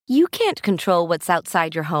You can't control what's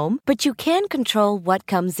outside your home, but you can control what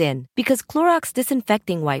comes in. Because Clorox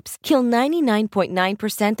disinfecting wipes kill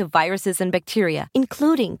 99.9% of viruses and bacteria,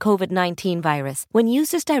 including COVID-19 virus, when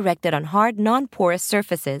used as directed on hard, non-porous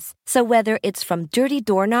surfaces. So whether it's from dirty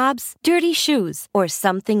doorknobs, dirty shoes, or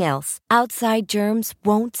something else, outside germs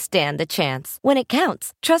won't stand a chance. When it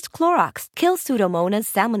counts, trust Clorox. Kill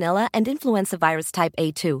Pseudomonas, Salmonella, and influenza virus type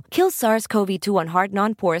A2. Kill SARS-CoV-2 on hard,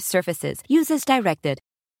 non-porous surfaces. Use as directed.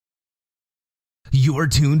 You're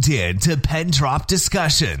tuned in to Pen Drop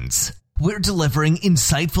Discussions. We're delivering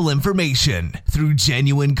insightful information through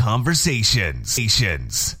genuine conversations.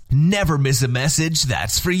 Never miss a message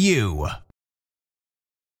that's for you.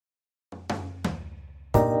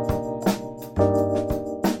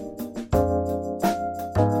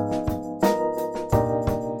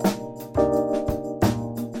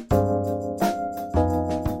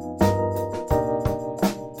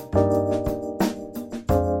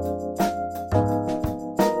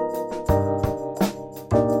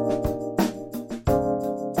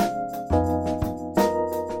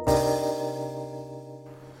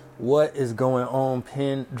 What is going on,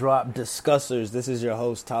 Pen Drop Discussers? This is your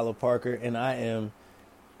host, Tyler Parker, and I am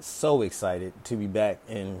so excited to be back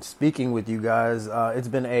and speaking with you guys. It's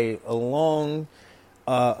been a long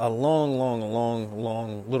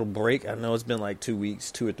little break. I know it's been like 2 weeks,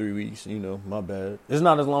 2 or 3 weeks, my bad. It's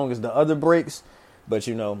not as long as the other breaks, but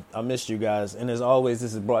I missed you guys. And as always,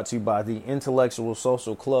 this is brought to you by the Intellectual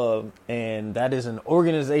Social Club, and that is an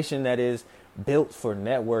organization that is built for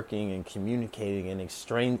networking and communicating and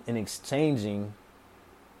exchanging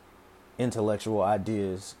intellectual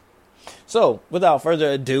ideas. So, without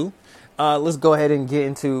further ado, let's go ahead and get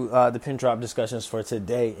into the Pen Drop Discussions for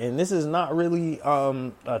today. And this is not really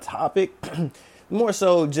a topic, more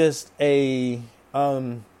so just a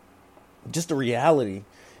reality.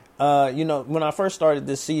 When I first started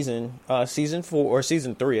this season 4 or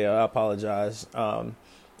season 3, I apologize.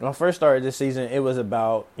 When I first started this season, it was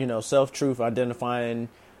about, self-truth, identifying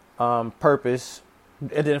purpose,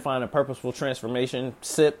 identifying a purposeful transformation,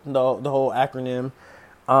 SIP, the whole acronym.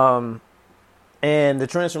 And the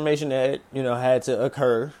transformation that, had to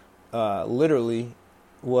occur, literally,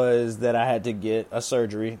 was that I had to get a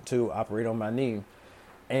surgery to operate on my knee.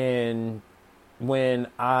 And when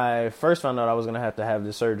I first found out I was going to have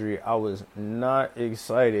this surgery, I was not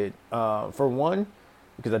excited. For one,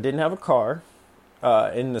 because I didn't have a car.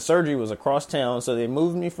 And the surgery was across town, so they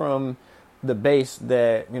moved me from the base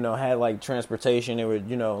that, had like transportation. It would,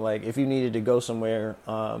 if you needed to go somewhere,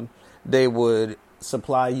 they would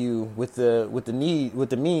supply you with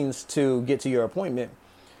the means to get to your appointment.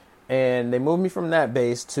 And they moved me from that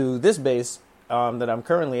base to this base that I'm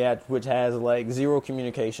currently at, which has like zero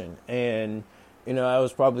communication. And that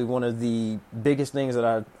was probably one of the biggest things that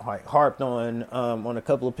I harped on a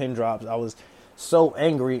couple of pin drops. I was so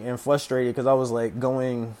angry and frustrated because I was like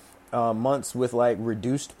going months with like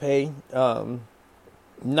reduced pay,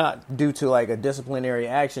 not due to like a disciplinary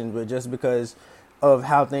action, but just because of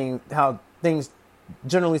how things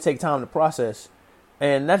generally take time to process.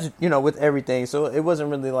 And that's, with everything. So it wasn't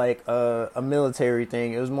really like a military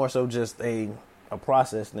thing. It was more so just a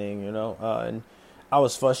process thing, and I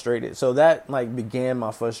was frustrated. So that like began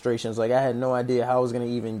my frustrations. Like I had no idea how I was going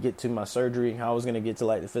to even get to my surgery, how I was going to get to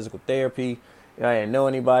like the physical therapy. I didn't know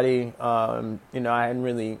anybody. I hadn't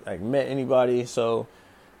really like met anybody. So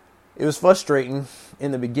it was frustrating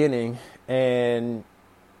in the beginning. And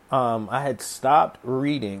I had stopped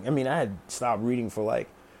reading. I had stopped reading for like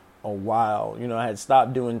a while. I had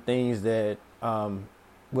stopped doing things that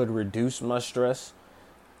would reduce my stress.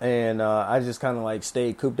 And I just kind of like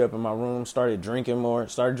stayed cooped up in my room, started drinking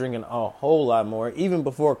a whole lot more. Even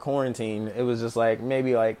before quarantine, it was just like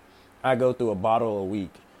maybe like I go through a bottle a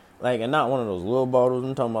week. Like, and not one of those little bottles.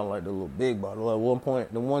 I'm talking about like the little big bottle, like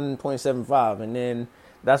the 1.75. And then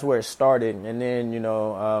that's where it started. And then,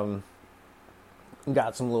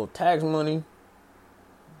 got some little tax money.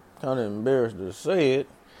 Kind of embarrassed to say it.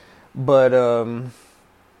 But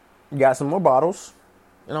got some more bottles.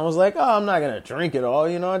 And I was like, oh, I'm not going to drink it all.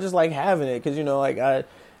 I just like having it. Because, like I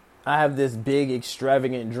have this big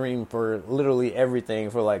extravagant dream for literally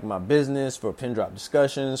everything. For like my business, for Pen Drop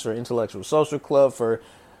Discussions, for Intellectual Social Club, for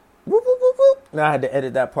whoop, whoop, whoop, whoop. Now I had to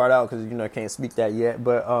edit that part out because, I can't speak that yet.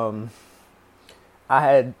 But I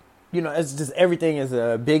had, it's just everything is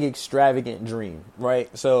a big extravagant dream,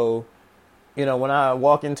 right? So, when I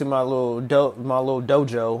walk into my little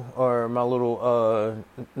dojo or my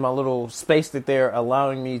little space that they're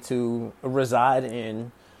allowing me to reside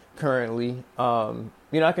in currently, I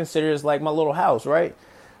consider it like my little house, right?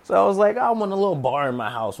 So I was like, I want a little bar in my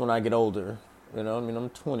house when I get older. I'm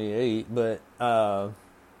 28, but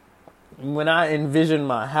when I envision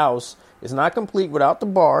my house, it's not complete without the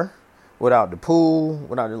bar, without the pool,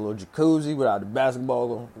 without the little jacuzzi, without the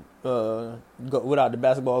basketball, without the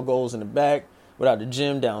basketball goals in the back, without the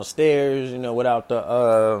gym downstairs, without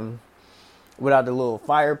the little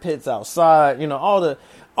fire pits outside,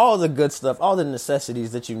 all the good stuff, all the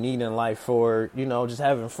necessities that you need in life for, just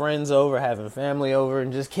having friends over, having family over,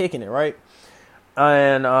 and just kicking it, right?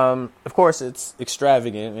 And of course, it's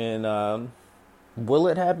extravagant, and will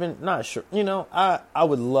it happen? Not sure. I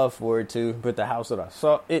would love for it to, but the house that I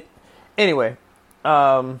saw it anyway.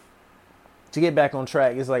 To get back on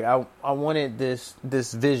track, it's like I wanted this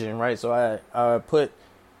vision, right? So I put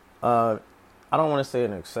I don't want to say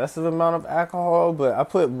an excessive amount of alcohol, but I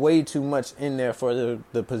put way too much in there for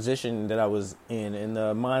the position that I was in and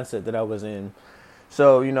the mindset that I was in.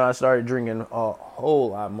 So, I started drinking a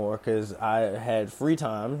whole lot more because I had free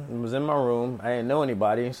time. It was in my room. I didn't know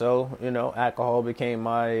anybody. So, alcohol became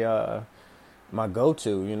my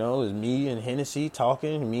go-to. It was me and Hennessy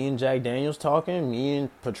talking, me and Jack Daniels talking, me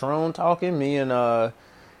and Patron talking, me and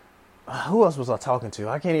who else was I talking to?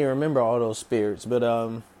 I can't even remember all those spirits. But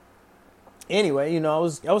anyway, I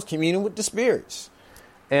was communing with the spirits.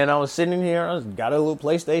 And I was sitting here, I got a little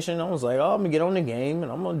PlayStation. I was like, I'm gonna get on the game and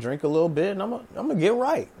I'm gonna drink a little bit and I'm gonna get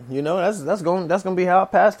right. That's gonna be how I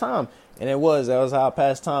pass time. And that was how I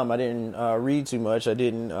passed time. I didn't read too much. I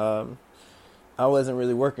wasn't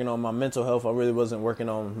really working on my mental health. I really wasn't working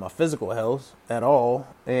on my physical health at all.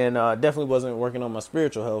 And definitely wasn't working on my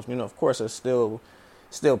spiritual health. Of course I still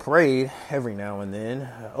prayed every now and then.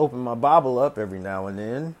 I opened my Bible up every now and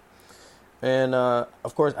then. And,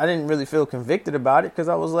 of course, I didn't really feel convicted about it because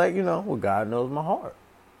I was like, well, God knows my heart.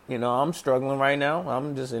 I'm struggling right now.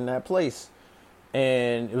 I'm just in that place.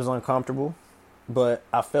 And it was uncomfortable. But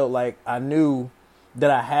I felt like I knew that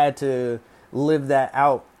I had to live that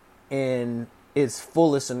out in its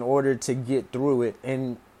fullest in order to get through it.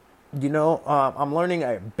 And, I'm learning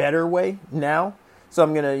a better way now. So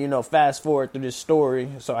I'm going to, fast forward through this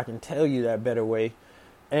story so I can tell you that better way.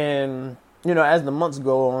 And as the months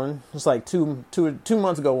go on, it's like two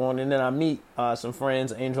months go on, and then I meet some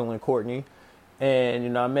friends, Angel and Courtney,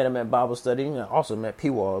 and I met them at Bible study. I also met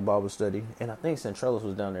P-Wall at Bible study, and I think Centrellis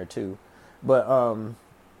was down there too. But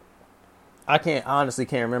I honestly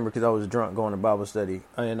can't remember because I was drunk going to Bible study,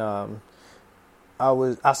 and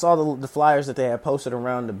I saw the flyers that they had posted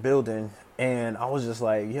around the building, and I was just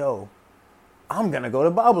like, yo, I'm gonna go to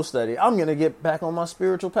Bible study. I'm gonna get back on my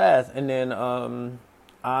spiritual path, and then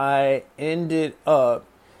I ended up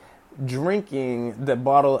drinking the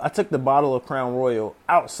bottle. I took the bottle of Crown Royal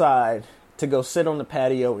outside to go sit on the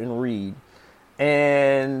patio and read.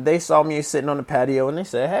 And they saw me sitting on the patio and they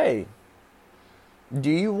said, hey,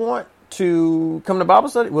 do you want to come to Bible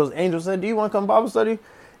study? Well, Angel said, do you want to come to Bible study?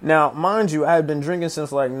 Now, mind you, I had been drinking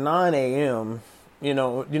since like 9 a.m. You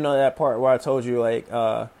know that part where I told you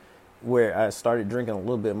where I started drinking a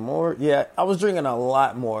little bit more. Yeah, I was drinking a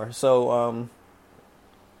lot more. So,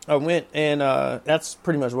 I went and that's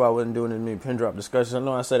pretty much what I wasn't doing in the pin drop discussion. I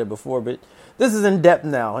know I said it before, but this is in depth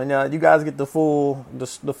now, and you guys get the full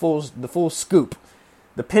scoop,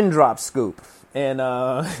 the pin drop scoop. And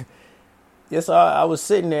yes, I was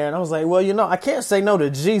sitting there and I was like, well, I can't say no to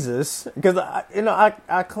Jesus because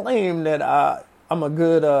I claim that I'm a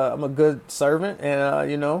good servant,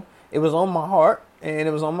 and it was on my heart and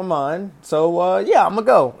it was on my mind. So yeah, I'm gonna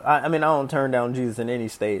go. I don't turn down Jesus in any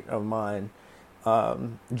state of mind.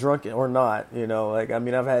 Drunk or not,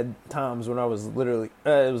 I've had times when I was literally,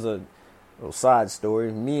 it was a little side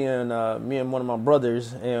story. Me and one of my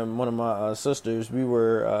brothers and one of my sisters, we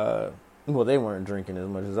were, they weren't drinking as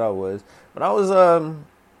much as I was, but I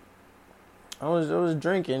was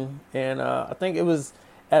drinking, and I think it was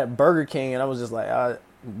at Burger King, and I was just like,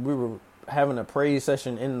 we were having a praise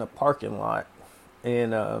session in the parking lot,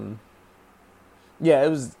 and yeah, it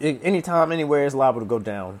was anytime, anywhere, it's liable to go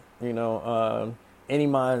down. Any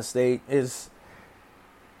mind state is,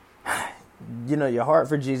 your heart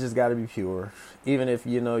for Jesus got to be pure. Even if,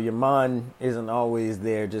 your mind isn't always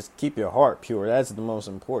there, just keep your heart pure. That's the most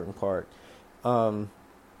important part.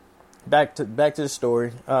 Back to the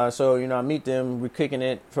story. So, I meet them. We're kicking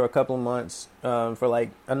it for a couple of months, for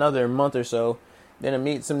like another month or so. Then I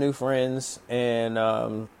meet some new friends, and,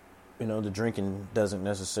 the drinking doesn't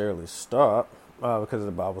necessarily stop because of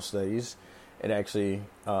the Bible studies. It actually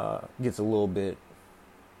gets a little bit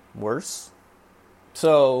worse.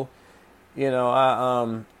 So,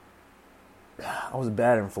 I was a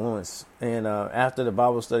bad influence. And after the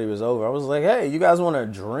Bible study was over, I was like, hey, you guys want to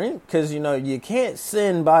drink? Because, you can't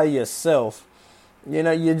sin by yourself. You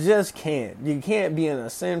just can't. You can't be in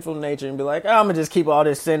a sinful nature and be like, I'm going to just keep all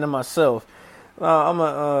this sin to myself. I'm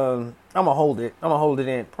gonna hold it. I'm gonna hold it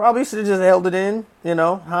in. Probably should have just held it in,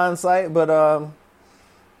 hindsight. But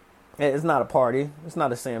it's not a party. It's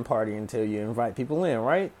not a sin party until you invite people in,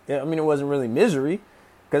 right? I mean, it wasn't really misery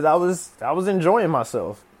because I was enjoying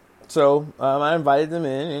myself. So I invited them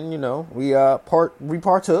in, and we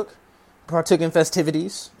partook in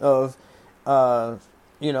festivities of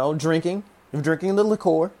drinking the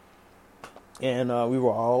liqueur, and we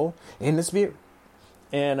were all in the spirit.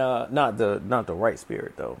 And not the right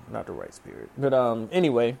spirit though, not the right spirit. But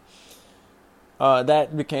anyway,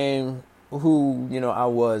 that became who I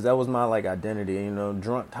was. That was my identity.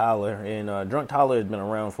 Drunk Tyler, and Drunk Tyler has been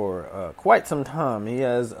around for quite some time. He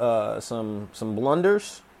has some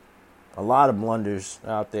blunders, a lot of blunders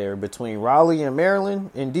out there between Raleigh and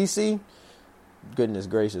Maryland and DC. Goodness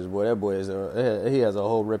gracious, boy, that boy he has a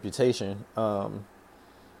whole reputation.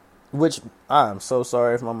 Which I'm so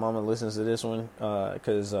sorry if my mama listens to this one,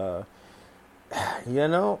 because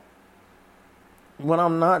when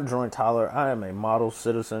I'm not Drunk Tyler, I am a model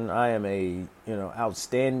citizen. I am a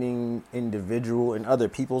outstanding individual in other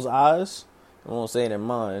people's eyes. I won't say it in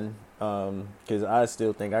mine, because I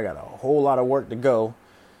still think I got a whole lot of work to go.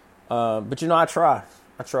 But I try,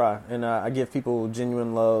 and I give people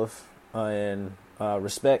genuine love and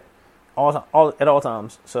respect at all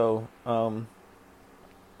times. So.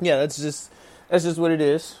 Yeah, that's just what it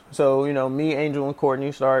is. So, me, Angel, and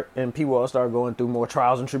Courtney and P-Wall start going through more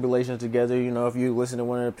trials and tribulations together. If you listen to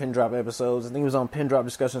one of the Pin Drop episodes, I think it was on Pin Drop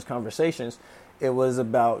Discussions Conversations. It was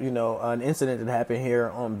about, an incident that happened here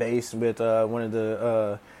on base with one of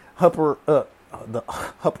the upper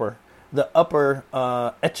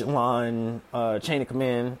echelon chain of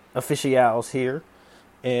command officials here.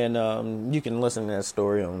 And you can listen to that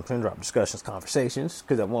story on Pin Drop Discussions Conversations,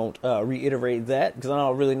 because I won't reiterate that, because I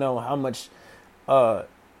don't really know how much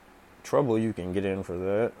trouble you can get in for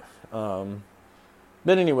that.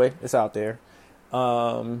 But anyway, it's out there,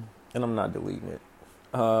 and I'm not deleting it.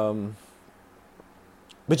 But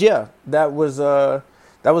yeah, that was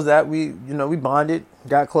that. We we bonded,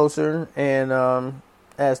 got closer, and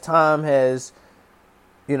as time has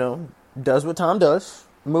does what time does.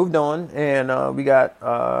 Moved on, and we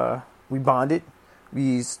bonded.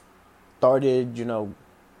 We started,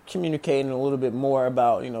 communicating a little bit more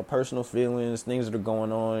about, personal feelings, things that are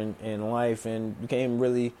going on in life, and became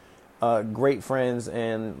really great friends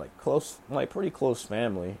and pretty close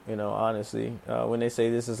family. Honestly, when they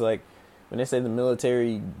say when they say the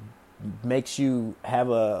military makes you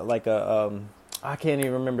have I can't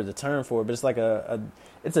even remember the term for it, but it's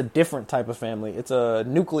it's a different type of family. It's a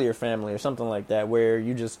nuclear family or something like that, where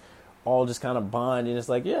you just all just kind of bond. And it's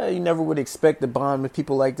you never would expect to bond with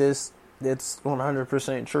people like this. It's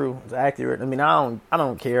 100% true. It's accurate. I mean, I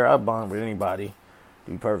don't care. I bond with anybody,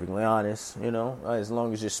 to be perfectly honest. As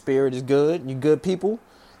long as your spirit is good, you good people,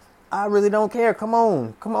 I really don't care. Come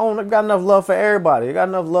on. I've got enough love for everybody. I got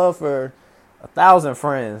enough love for 1,000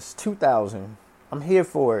 friends, 2,000. I'm here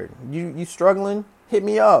for it. You struggling? Hit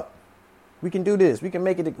me up. We can do this. We can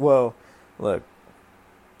make it. Well, look,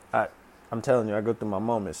 I'm telling you, I go through my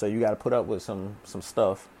moments. So you got to put up with some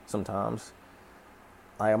stuff sometimes.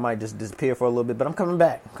 I might just disappear for a little bit, but I'm coming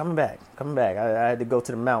back. I had to go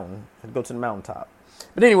to the mountain. I had to go to the mountaintop.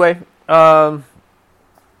 But anyway, the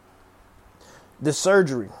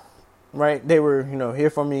surgery, right? They were,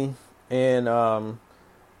 here for me, and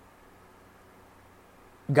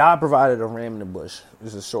God provided a ram in the bush.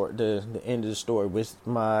 This is the end of the story with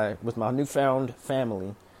my newfound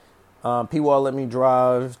family. P-Wall let me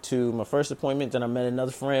drive to my first appointment. Then I met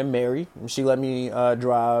another friend, Mary. She let me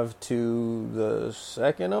drive to the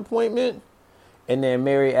second appointment, and then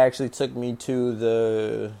Mary actually took me to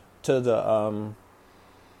the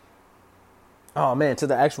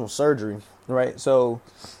actual surgery. Right, so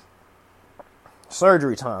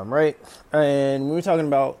surgery time, right, and we were talking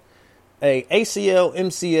about a ACL,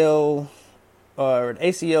 MCL, or an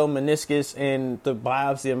ACL meniscus, and the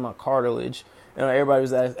biopsy of my cartilage. Everybody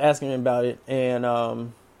was asking me about it, and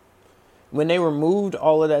when they removed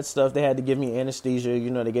all of that stuff, they had to give me anesthesia.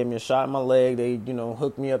 They gave me a shot in my leg. They,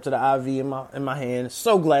 hooked me up to the IV in my hand.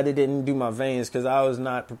 So glad they didn't do my veins, because I was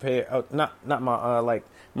not prepared. Not my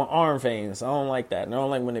my arm veins. I don't like that. And I don't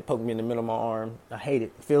like when they poke me in the middle of my arm. I hate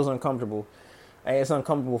it. It feels uncomfortable. It's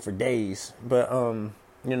uncomfortable for days. But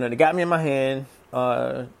they got me in my hand.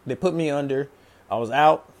 They put me under. I was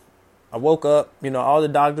out. I woke up. All the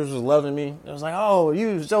doctors was loving me. It was like, "Oh,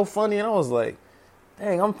 you so funny," and I was like,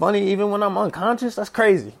 "Dang, I'm funny even when I'm unconscious. That's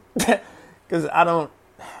crazy." Because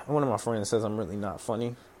one of my friends says I'm really not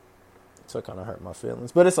funny, so it kind of hurt my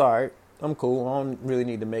feelings. But it's all right. I'm cool. I don't really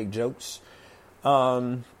need to make jokes.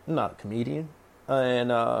 I'm not a comedian,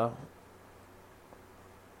 and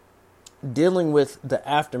dealing with the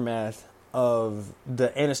aftermath of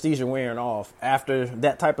the anesthesia wearing off after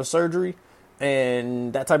that type of surgery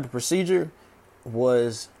and that type of procedure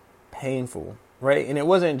was painful, right? And it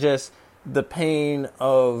wasn't just the pain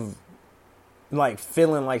of like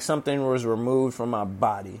feeling like something was removed from my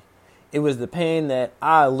body. It was the pain that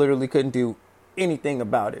I literally couldn't do anything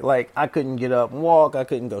about it. Like, I couldn't get up and walk. I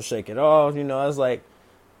couldn't go shake it off. You know, I was like,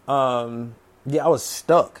 I was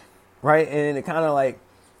stuck, right? And it kind of like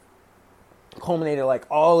culminated like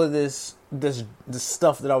all of this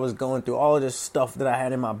stuff that I was going through, all of this stuff that I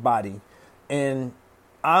had in my body. And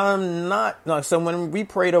I'm not like, so when we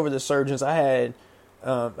prayed over the surgeons, I had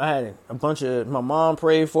a bunch of, my mom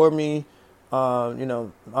prayed for me.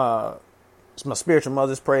 My spiritual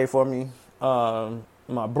mothers prayed for me.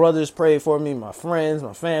 My brothers prayed for me, my friends,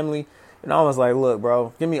 my family. And I was like, look,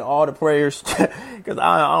 bro, give me all the prayers because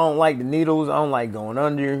I don't like the needles. I don't like going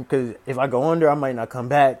under because if I go under, I might not come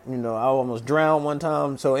back. You know, I almost drowned one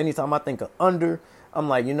time. So anytime I think of under, I'm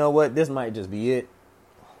like, you know what? This might just be it.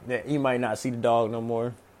 That you might not see the dog no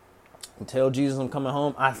more. Tell Jesus I'm coming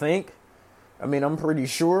home, I think. I mean, I'm pretty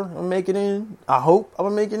sure I'll make it in. I hope I'm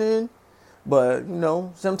going to make it in. But, you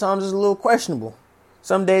know, sometimes it's a little questionable.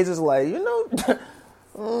 Some days it's like, you know, I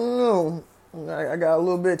don't know. I got a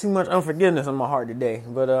little bit too much unforgiveness in my heart today.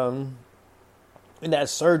 But in that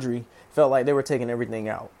surgery, felt like they were taking everything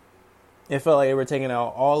out. It felt like they were taking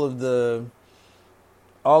out all of the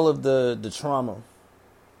trauma.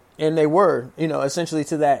 And they were, you know, essentially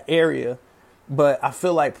to that area. But I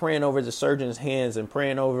feel like praying over the surgeon's hands and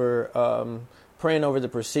praying over the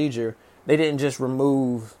procedure, they didn't just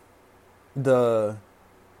remove the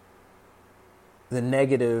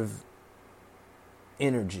negative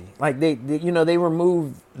energy. Like they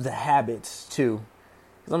removed the habits too.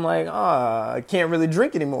 Cause I'm like, I can't really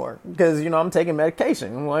drink anymore because, you know, I'm taking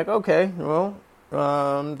medication. I'm like, okay, well,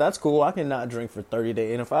 that's cool. I cannot drink for 30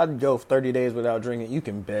 days. And if I go 30 days without drinking, you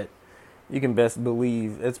can best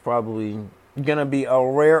believe it's probably going to be a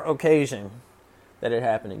rare occasion that it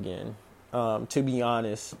happened again. To be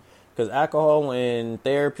honest, because alcohol and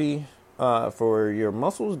therapy, for your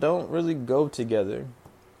muscles don't really go together.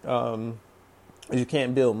 You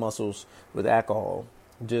can't build muscles with alcohol.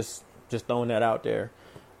 Just throwing that out there.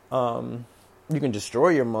 You can destroy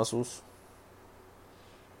your muscles.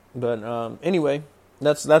 But anyway,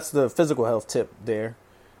 that's the physical health tip there.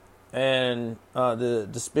 And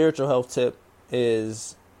the spiritual health tip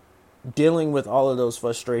is dealing with all of those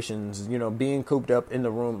frustrations, you know, being cooped up in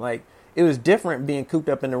the room. Like, it was different being cooped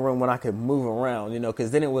up in the room when I could move around, you know,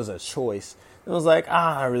 because then it was a choice. It was like,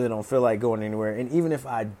 I really don't feel like going anywhere. And even if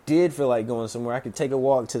I did feel like going somewhere, I could take a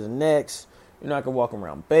walk to the next. You know, I could walk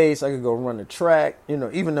around base. I could go run the track. You know,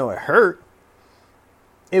 even though it hurt,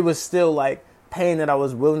 it was still like pain that I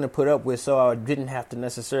was willing to put up with so I didn't have to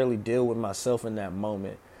necessarily deal with myself in that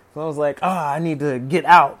moment. So I was like, I need to get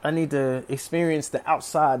out. I need to experience the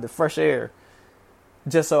outside, the fresh air,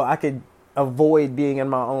 just so I could avoid being in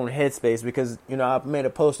my own headspace. Because, you know, I made a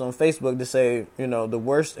post on Facebook to say, you know, the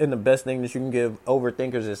worst and the best thing that you can give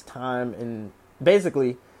overthinkers is time, and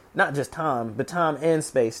basically not just time, but time and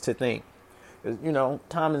space to think. You know,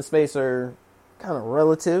 time and space are kind of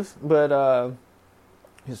relative, but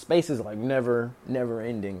space is like never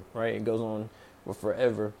ending, right? It goes on for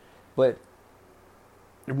forever. But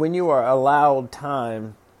when you are allowed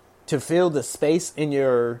time to fill the space in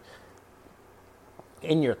your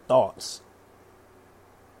thoughts,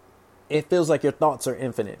 it feels like your thoughts are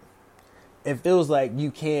infinite. It feels like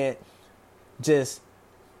you can't just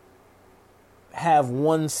have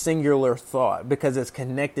one singular thought because it's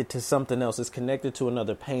connected to something else. It's connected to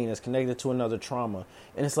another pain. It's connected to another trauma.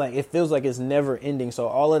 And it's like, it feels like it's never ending. So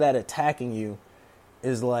all of that attacking you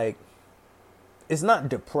is like, it's not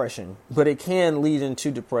depression, but it can lead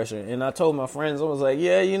into depression. And I told my friends, I was like,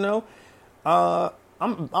 yeah, you know, I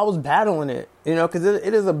was battling it, you know, because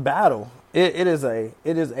it is a battle. It is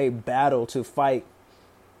a battle to fight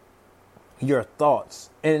your thoughts,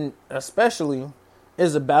 and especially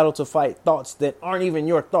is a battle to fight thoughts that aren't even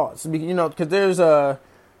your thoughts. You know, because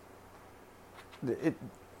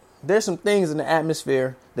there's some things in the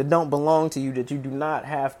atmosphere that don't belong to you that you do not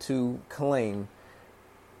have to claim.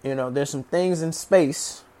 You know, there's some things in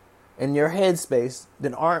space, in your headspace,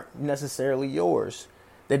 that aren't necessarily yours,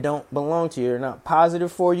 that don't belong to you. They're not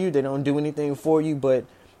positive for you. They don't do anything for you, but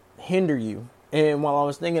hinder you. And while I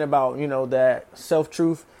was thinking about, you know, that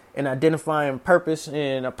self-truth and identifying purpose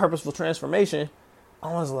and a purposeful transformation,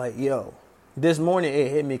 I was like, yo, this morning it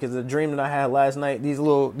hit me because the dream that I had last night, these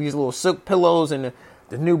little silk pillows and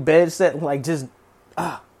the new bed set, like just,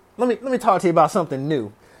 let me talk to you about something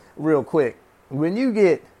new real quick. When you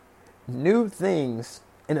get new things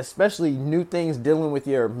and especially new things dealing with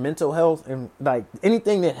your mental health and like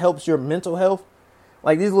anything that helps your mental health,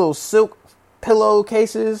 like these little silk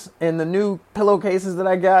pillowcases and the new pillowcases that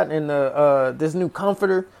I got and the this new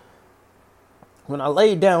comforter. When I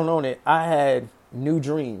laid down on it, I had new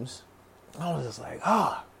dreams. I was just like,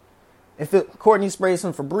 Courtney sprayed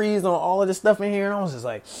some Febreze on all of this stuff in here, and I was just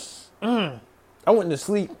like, I went to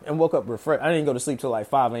sleep and woke up refreshed. I didn't go to sleep till like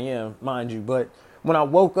 5 a.m., mind you, but when I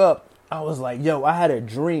woke up, I was like, yo, I had a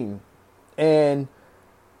dream, and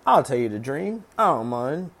I'll tell you the dream. I don't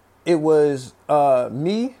mind. It was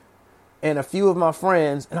me and a few of my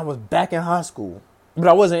friends, and I was back in high school, but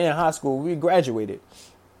I wasn't in high school. We graduated.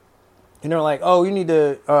 And they're like, oh, you need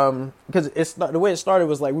to, because the way it started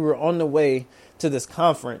was like we were on the way to this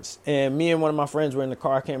conference, and me and one of my friends were in the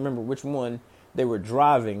car. I can't remember which one. They were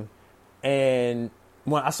driving, and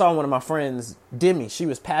when I saw one of my friends, Demi, she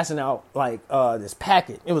was passing out like this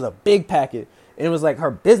packet. It was a big packet, and it was like her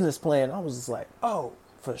business plan. I was just like, oh,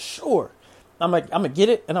 for sure. I'm gonna get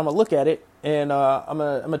it, and I'm gonna look at it, and I'm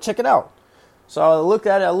gonna check it out. So I looked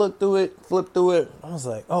at it, I looked through it, flipped through it. I was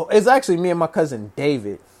like, oh, it's actually me and my cousin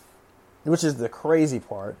David, which is the crazy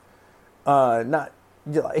part.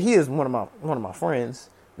 He is one of my friends.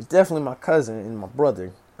 He's definitely my cousin and my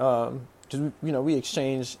brother. Because we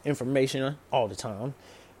exchange information all the time.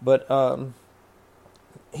 But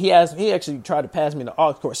he actually tried to pass me the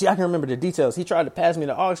aux cord. See, I can remember the details. He tried to pass me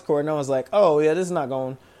the aux cord, and I was like, oh yeah, this is not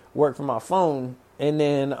going to work for my phone. And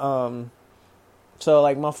then so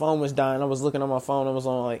like my phone was dying. I was looking on my phone. I was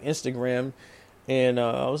on like Instagram. And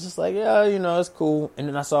I was just like, yeah, it's cool. And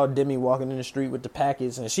then I saw Demi walking in the street with the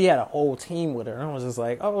packets, and she had a whole team with her. And I was just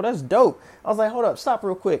like, oh, that's dope. I was like, hold up, stop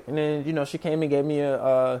real quick. And then, she came and gave me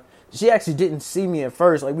she actually didn't see me at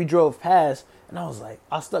first. Like, we drove past, and I was like,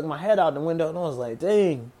 I stuck my head out the window, and I was like,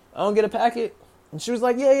 dang, I don't get a packet? And she was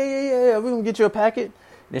like, yeah, we're going to get you a packet.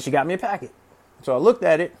 And then she got me a packet. So I looked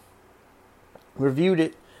at it, reviewed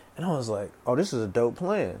it, and I was like, oh, this is a dope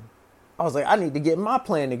plan. I was like, I need to get my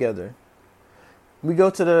plan together. We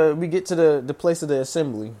get to the place of the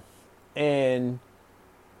assembly, and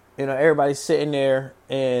everybody's sitting there,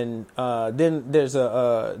 and then there's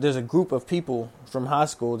a group of people from high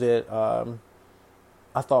school that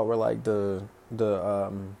I thought were like the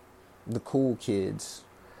cool kids.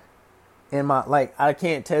 And I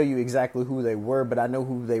can't tell you exactly who they were, but I know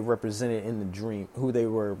who they represented in the dream, who they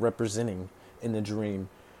were representing in the dream.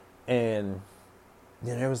 And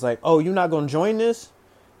then it was like, oh, you're not gonna join this?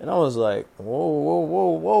 And I was like,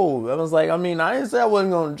 whoa. I was like, I didn't say I wasn't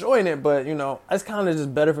going to join it, but, it's kind of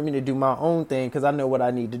just better for me to do my own thing because I know what I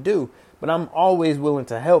need to do. But I'm always willing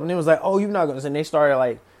to help. And it was like, oh, you're not going to. And they started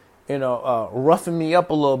like, roughing me up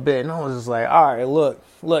a little bit. And I was just like, all right, look,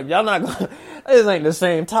 y'all not going to, this ain't the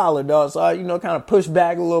same Tyler, dog. So I, kind of pushed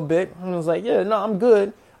back a little bit. And I was like, yeah, no, I'm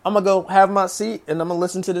good. I'm going to go have my seat and I'm going to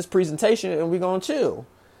listen to this presentation and we're going to chill.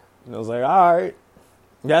 And I was like, all right.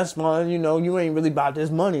 That's fine, you ain't really about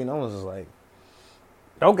this money. And I was just like,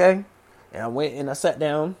 okay. And I went and I sat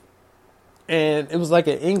down. And it was like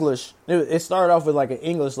an English. It started off with like an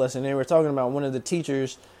English lesson. They were talking about one of the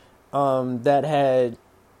teachers that had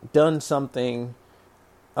done something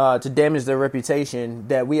to damage their reputation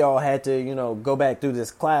that we all had to, go back through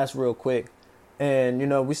this class real quick.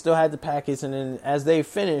 And, we still had the packets. And then as they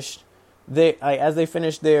finished, their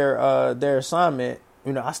assignment,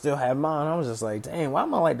 I still had mine. I was just like, dang, why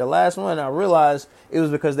am I like the last one? And I realized it was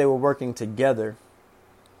because they were working together.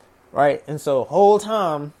 Right. And so whole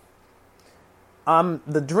time,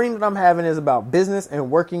 the dream that I'm having is about business and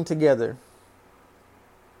working together.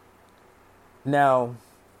 Now,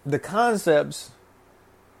 the concepts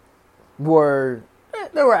were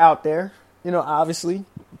out there, obviously.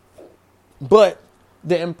 But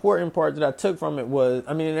the important part that I took from it was,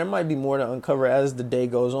 there might be more to uncover as the day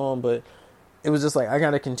goes on, but it was just like, I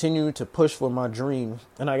got to continue to push for my dream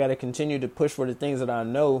and I got to continue to push for the things that I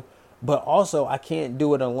know, but also I can't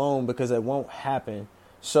do it alone because it won't happen.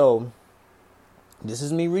 So this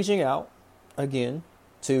is me reaching out again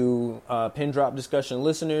to Pin Drop Discussion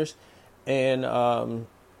listeners and,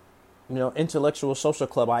 Intellectual Social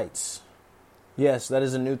Clubites. Yes, that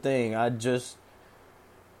is a new thing. I just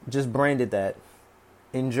branded that.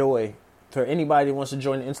 Enjoy. For anybody who wants to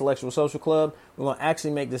join the Intellectual Social Club, we're going to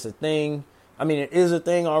actually make this a thing. It is a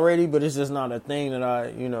thing already, but it's just not a thing that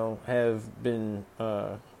I, have been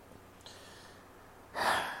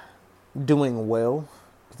doing well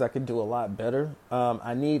because I could do a lot better.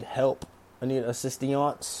 I need help. I need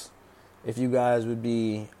assistance. If you guys would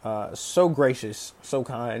be so gracious, so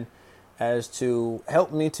kind as to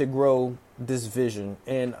help me to grow this vision.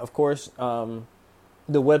 And of course,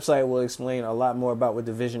 the website will explain a lot more about what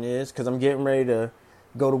the vision is because I'm getting ready to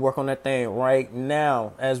Go to work on that thing right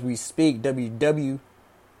now as we speak. How many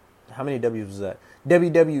W's was that?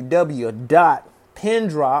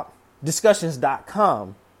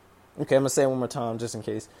 www.pendropdiscussions.com. Okay, I'm going to say it one more time just in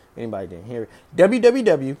case anybody didn't hear it.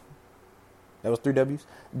 www, that was 3 W's,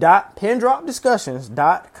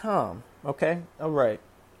 .pendropdiscussions.com. Okay, all right.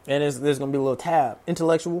 And there's going to be a little tab,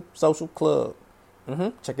 Intellectual Social Club.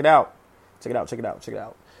 Check it out. Check it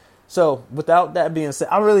out. So, without that being said,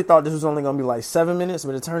 I really thought this was only going to be like 7 minutes,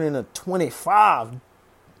 but it turned into 25.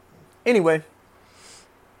 Anyway,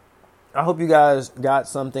 I hope you guys got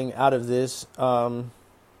something out of this. Okay,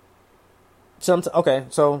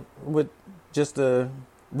 so with just a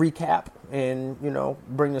recap and,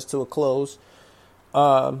 bring this to a close.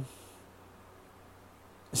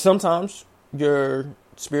 Sometimes your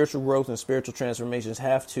spiritual growth and spiritual transformations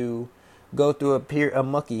have to go through a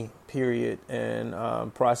mucky period and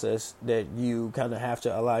process that you kind of have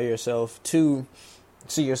to allow yourself to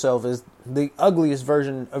see yourself as the ugliest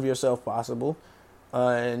version of yourself possible.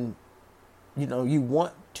 And, you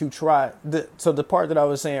want to try. So the part that I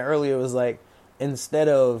was saying earlier was like, instead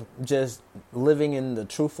of just living in the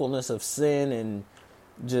truthfulness of sin and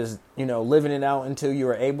just, living it out until you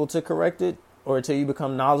are able to correct it or until you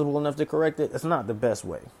become knowledgeable enough to correct it, it's not the best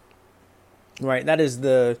way. Right? That is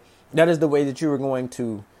the way that you are going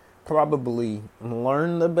to probably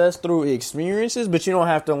learn the best through experiences, but you don't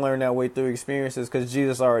have to learn that way through experiences because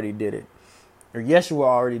Jesus already did it. Or Yeshua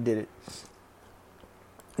already did it.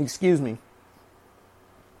 Excuse me.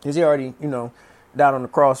 Because he already, died on the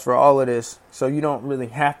cross for all of this. So you don't really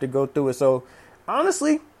have to go through it. So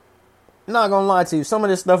honestly, I'm not going to lie to you. Some of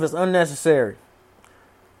this stuff is unnecessary.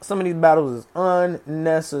 Some of these battles is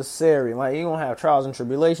unnecessary. Like, you're going to have trials and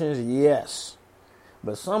tribulations. Yes.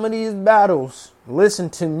 But some of these battles, listen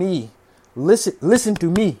to me. Listen to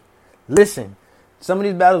me. Listen. Some of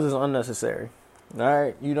these battles is unnecessary. All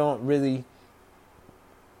right. You don't really.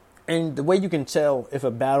 And the way you can tell if a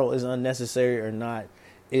battle is unnecessary or not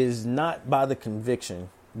is not by the conviction,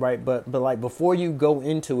 right? But like before you go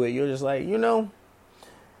into it, you're just like, you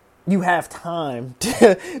have time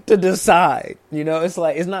to decide. It's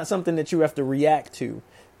like, it's not something that you have to react to.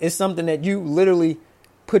 It's something that you literally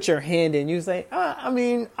put your hand in. You say,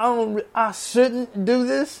 I shouldn't do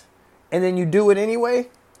this. And then you do it anyway.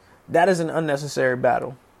 That is an unnecessary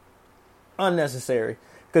battle. Unnecessary.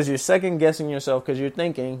 Because you're second guessing yourself because you're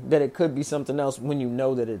thinking that it could be something else when you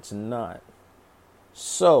know that it's not.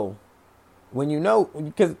 So, when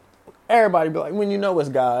because everybody be like, when you know it's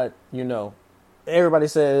God, Everybody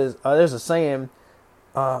says, there's a saying,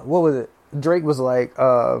 what was it? Drake was like,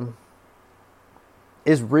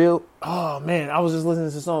 it's real. Oh man, I was just listening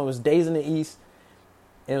to the song. It was Days in the East.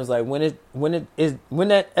 And it was like, when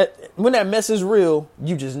that mess is real,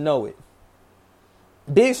 you just know it.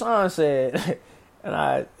 Big Sean said, and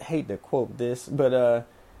I hate to quote this, but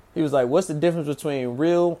he was like, what's the difference between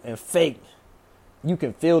real and fake? You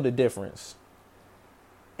can feel the difference.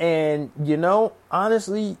 And,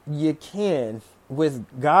 honestly, you can. With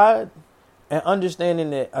God and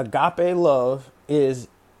understanding that agape love is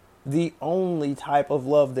the only type of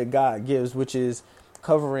love that God gives, which is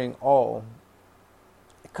covering all.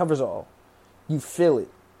 It covers all. You feel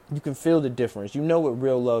it. You can feel the difference. You know what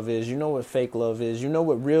real love is. You know what fake love is. You know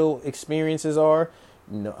what real experiences are.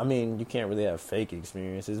 You can't really have fake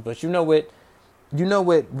experiences, but you know what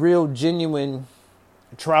real, genuine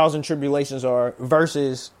trials and tribulations are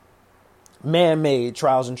versus man-made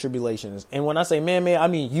trials and tribulations. And when I say man-made, I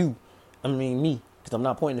mean you. I mean me. Because I'm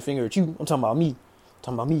not pointing the finger at you. I'm talking about me. I'm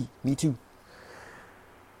talking about me. Me too.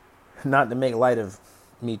 Not to make light of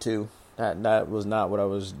me too. That was not what I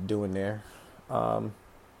was doing there. But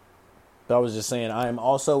I was just saying I am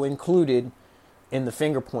also included in the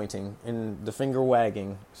finger pointing, in the finger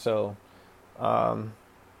wagging. So,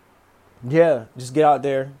 just get out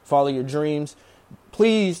there, follow your dreams.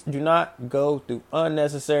 Please do not go through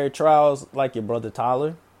unnecessary trials like your brother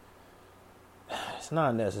Tyler. It's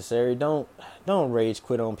not necessary. Don't rage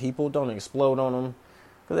quit on people. Don't explode on them,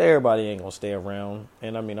 because everybody ain't gonna stay around.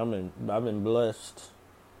 And I've been blessed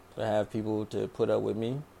to have people to put up with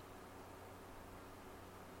me,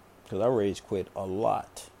 because I rage quit a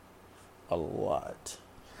lot.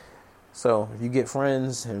 So if you get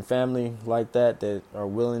friends and family like that are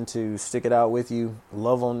willing to stick it out with you,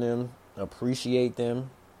 love on them, appreciate them,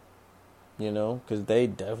 because they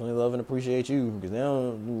definitely love and appreciate you, because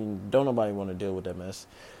don't nobody want to deal with that mess.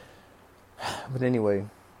 But anyway,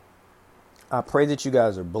 I pray that you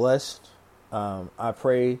guys are blessed. I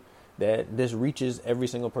pray that this reaches every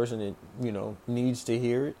single person that, needs to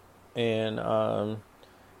hear it. And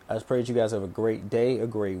I just pray that you guys have a great day, a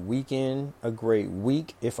great weekend, a great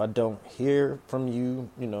week. If I don't hear from you,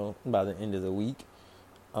 by the end of the week,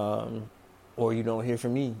 or you don't hear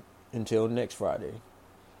from me until next Friday.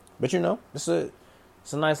 But it's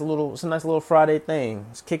a nice little Friday thing.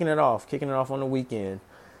 It's kicking it off on the weekend.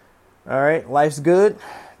 All right, life's good.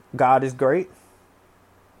 God is great.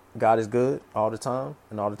 God is good all the time,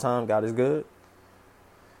 and all the time God is good.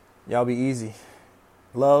 Y'all be easy.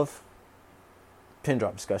 Love. Pin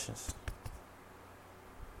drop discussions.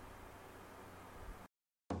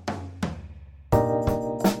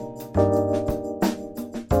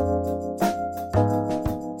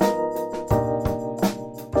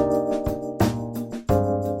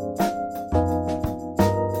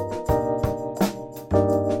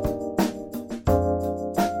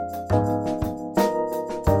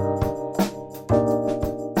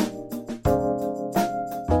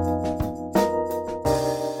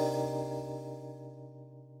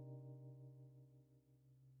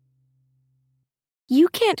 You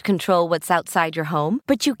can't control what's outside your home,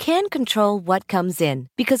 but you can control what comes in.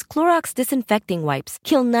 Because Clorox disinfecting wipes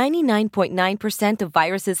kill 99.9% of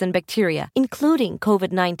viruses and bacteria, including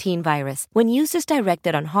COVID-19 virus, when used as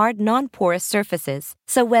directed on hard, non-porous surfaces.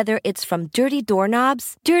 So whether it's from dirty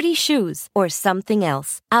doorknobs, dirty shoes, or something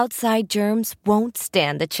else, outside germs won't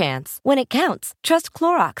stand a chance. When it counts, trust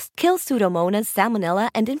Clorox. Kill Pseudomonas, Salmonella,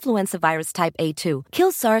 and influenza virus type A2.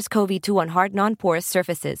 Kill SARS-CoV-2 on hard, non-porous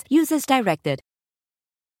surfaces. Use as directed.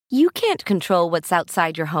 You can't control what's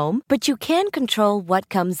outside your home, but you can control what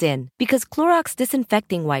comes in. Because Clorox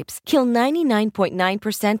disinfecting wipes kill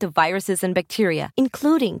 99.9% of viruses and bacteria,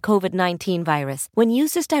 including COVID-19 virus, when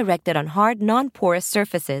used as directed on hard, non-porous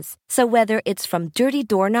surfaces. So whether it's from dirty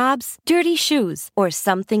doorknobs, dirty shoes, or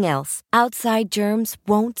something else, outside germs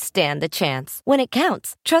won't stand a chance. When it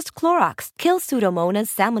counts, trust Clorox. Kill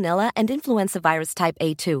Pseudomonas, Salmonella, and influenza virus type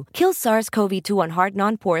A2. Kill SARS-CoV-2 on hard,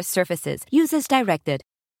 non-porous surfaces. Use as directed.